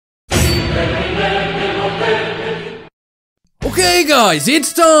Okay guys,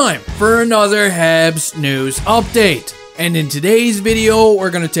 it's time for another Habs news update. And in today's video,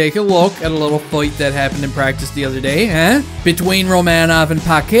 we're going to take a look at a little fight that happened in practice the other day, between Romanov and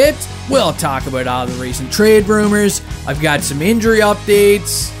Paquette. We'll talk about all the recent trade rumors. I've got some injury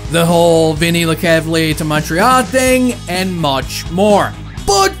updates, the whole Vinny Lecavalier to Montreal thing, and much more.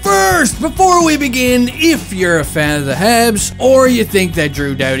 But first, before we begin, if you're a fan of the Habs, or you think that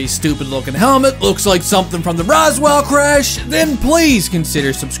Drew Doughty's stupid looking helmet looks like something from the Roswell crash, then please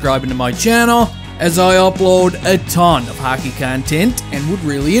consider subscribing to my channel, as I upload a ton of hockey content and would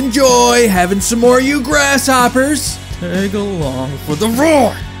really enjoy having some more of you grasshoppers tag along for the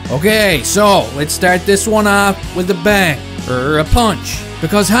roar. Okay, so let's start this one off with a bang, or a punch.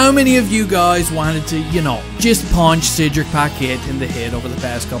 Because how many of you guys wanted to, just punch Cedric Paquette in the head over the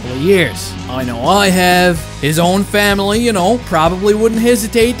past couple of years? I know I have. His own family, probably wouldn't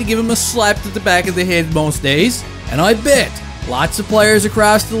hesitate to give him a slap to the back of the head most days. And I bet lots of players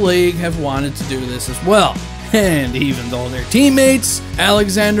across the league have wanted to do this as well. And even though they're teammates,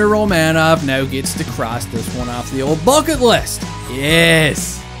 Alexander Romanov now gets to cross this one off the old bucket list.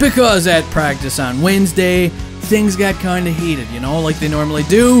 Yes! Because at practice on Wednesday, things got kind of heated, like they normally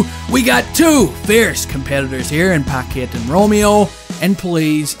do. We got two fierce competitors here in Paquette and Romeo, and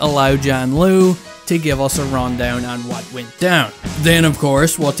please allow John Lou to give us a rundown on what went down. Then, of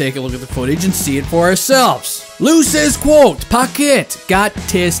course, we'll take a look at the footage and see it for ourselves. Lou says, quote, Paquette got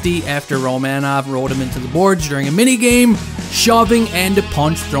testy after Romanov rode him into the boards during a minigame, shoving and a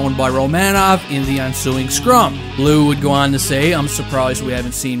punch thrown by Romanov in the ensuing scrum. Lou would go on to say, I'm surprised we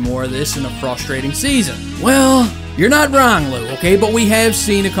haven't seen more of this in a frustrating season. Well, you're not wrong, Lou, okay? But we have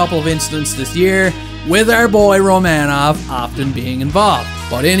seen a couple of incidents this year with our boy Romanov often being involved.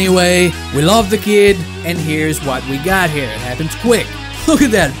 But anyway, we love the kid, and here's what we got here. It happens quick. Look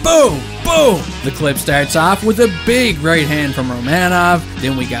at that. Boom! Boom! The clip starts off with a big right hand from Romanov.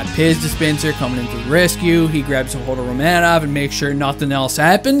 Then we got Piz Dispenser coming into the rescue. He grabs a hold of Romanov and makes sure nothing else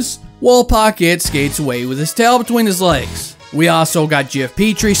happens, while Paquette skates away with his tail between his legs. We also got Jeff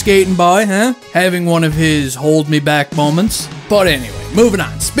Petry skating by, having one of his hold me back moments. But anyway, moving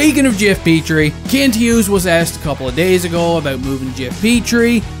on. Speaking of Jeff Petry, Kent Hughes was asked a couple of days ago about moving Jeff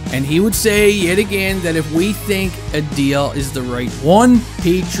Petry, and he would say yet again that if we think a deal is the right one,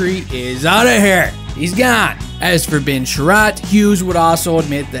 Petry is out of here. He's gone. As for Ben Chiarot, Hughes would also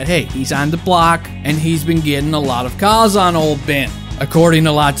admit that, hey, he's on the block, and he's been getting a lot of calls on old Ben. According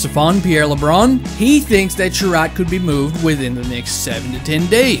to Lots of Fun, Pierre LeBrun, he thinks that Chiarot could be moved within the next 7 to 10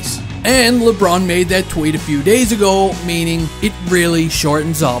 days. And LeBrun made that tweet a few days ago, meaning it really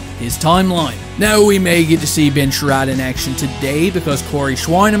shortens up his timeline. Now we may get to see Ben Chiarot in action today because Corey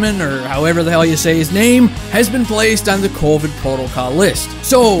Schweineman, or however the hell you say his name, has been placed on the COVID protocol list.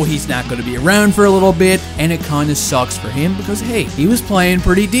 So he's not going to be around for a little bit, and it kind of sucks for him because, hey, he was playing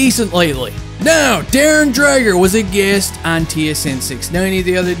pretty decent lately. Now, Darren Dreger was a guest on TSN 690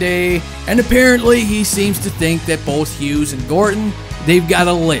 the other day, and apparently he seems to think that both Hughes and Gorton, they've got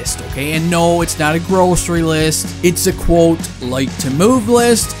a list, okay? And no, it's not a grocery list. It's a, quote, like to move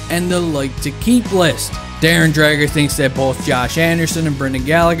list and the like to keep list. Darren Dreger thinks that both Josh Anderson and Brendan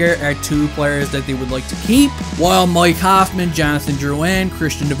Gallagher are two players that they would like to keep, while Mike Hoffman, Jonathan Drouin,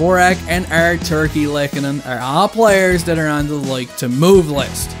 Christian Dvorak, and our Turkey Lehkonen are all players that are on the like to move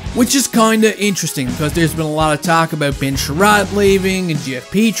list. Which is kinda interesting because there's been a lot of talk about Ben Chiarot leaving and Jeff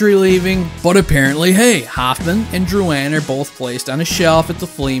Petry leaving, but apparently, hey, Hoffman and Drouin are both placed on a shelf at the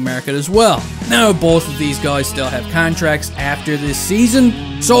flea market as well. Now, both of these guys still have contracts after this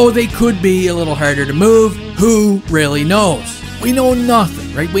season, so they could be a little harder to move. Who really knows? We know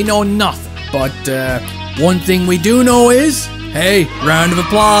nothing, right? We know nothing. But one thing we do know is, hey, round of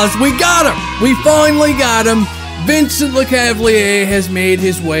applause, we got him! We finally got him! Vincent Lecavalier has made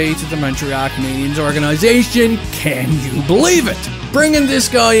his way to the Montreal Canadiens organization. Can you believe it? Bringing this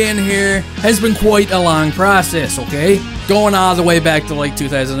guy in here has been quite a long process, okay? Going all the way back to like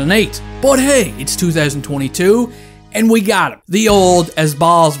 2008. But hey, it's 2022, and we got him. The old as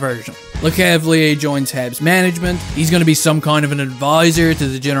balls version. Lecavalier joins Habs management. He's going to be some kind of an advisor to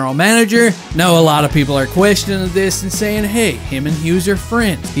the general manager. Now, a lot of people are questioning this and saying, hey, him and Hughes are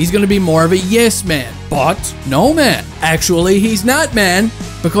friends. He's going to be more of a yes man. But no, man. Actually, he's not, man.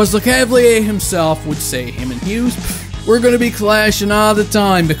 Because Lecavalier himself would say him and Hughes, we're going to be clashing all the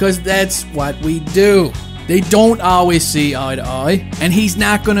time because that's what we do. They don't always see eye to eye, and he's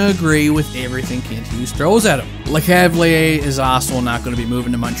not going to agree with everything Kent Hughes throws at him. Lecavalier is also not going to be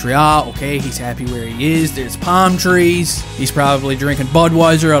moving to Montreal, okay? He's happy where he is. There's palm trees. He's probably drinking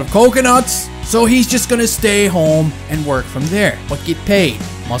Budweiser out of coconuts. So he's just going to stay home and work from there, but get paid.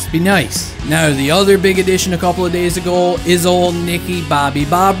 Must be nice. Now, the other big addition a couple of days ago is old Nicky Bobby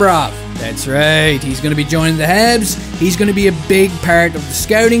Bobrov. That's right, he's going to be joining the Habs. He's going to be a big part of the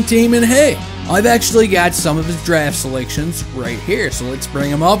scouting team, and hey, I've actually got some of his draft selections right here, so let's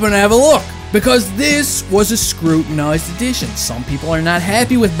bring him up and have a look. Because this was a scrutinized addition. Some people are not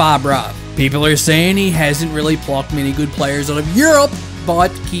happy with Bobrov. People are saying he hasn't really plucked many good players out of Europe,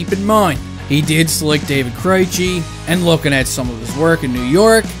 but keep in mind, he did select David Krejci, and looking at some of his work in New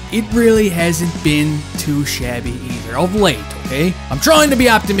York, it really hasn't been too shabby either of late, okay? I'm trying to be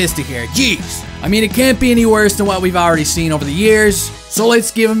optimistic here, jeez. I mean, it can't be any worse than what we've already seen over the years, so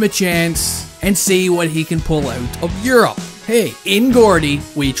let's give him a chance and see what he can pull out of Europe. Hey, in Gordy,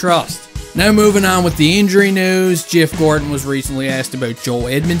 we trust. Now moving on with the injury news, Jeff Gorton was recently asked about Joel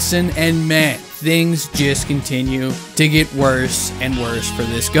Edmundson, and man, things just continue to get worse and worse for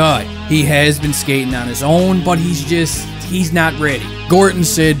this guy. He has been skating on his own, but he's not ready. Gorton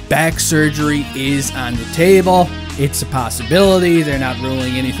said back surgery is on the table. It's a possibility, they're not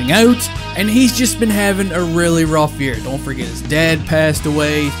ruling anything out, and he's just been having a really rough year. Don't forget his dad passed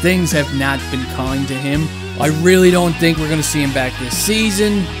away, things have not been kind to him. I really don't think we're going to see him back this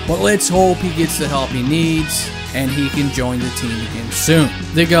season, but let's hope he gets the help he needs and he can join the team again soon.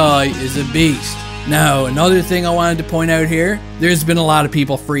 The guy is a beast. Now, another thing I wanted to point out here, there's been a lot of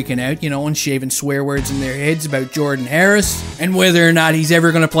people freaking out, and shaving swear words in their heads about Jordan Harris and whether or not he's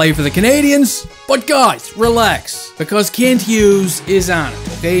ever going to play for the Canadiens. But guys, relax, because Kent Hughes is on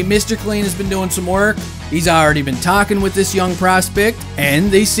it, okay? Mr. Clean has been doing some work. He's already been talking with this young prospect,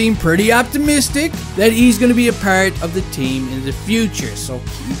 and they seem pretty optimistic that he's going to be a part of the team in the future, so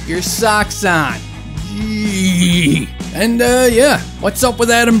keep your socks on. And yeah, what's up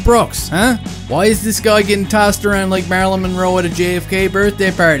with Adam Brooks, huh? Why is this guy getting tossed around like Marilyn Monroe at a JFK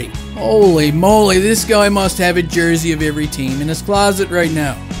birthday party? Holy moly, this guy must have a jersey of every team in his closet right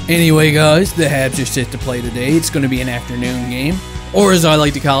now. Anyway guys, the Habs are set to play today. It's going to be an afternoon game, or as I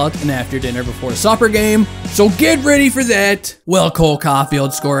like to call it, an after dinner before supper game. So get ready for that. Will Cole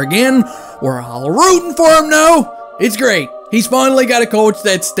Caulfield score again? We're all rooting for him now. It's great. He's finally got a coach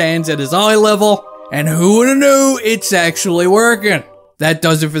that stands at his eye level. And who would have knew it's actually working? That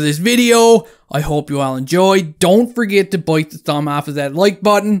does it for this video. I hope you all enjoyed. Don't forget to bite the thumb off of that like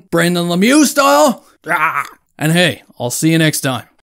button, Brendan Lemieux style. And hey, I'll see you next time.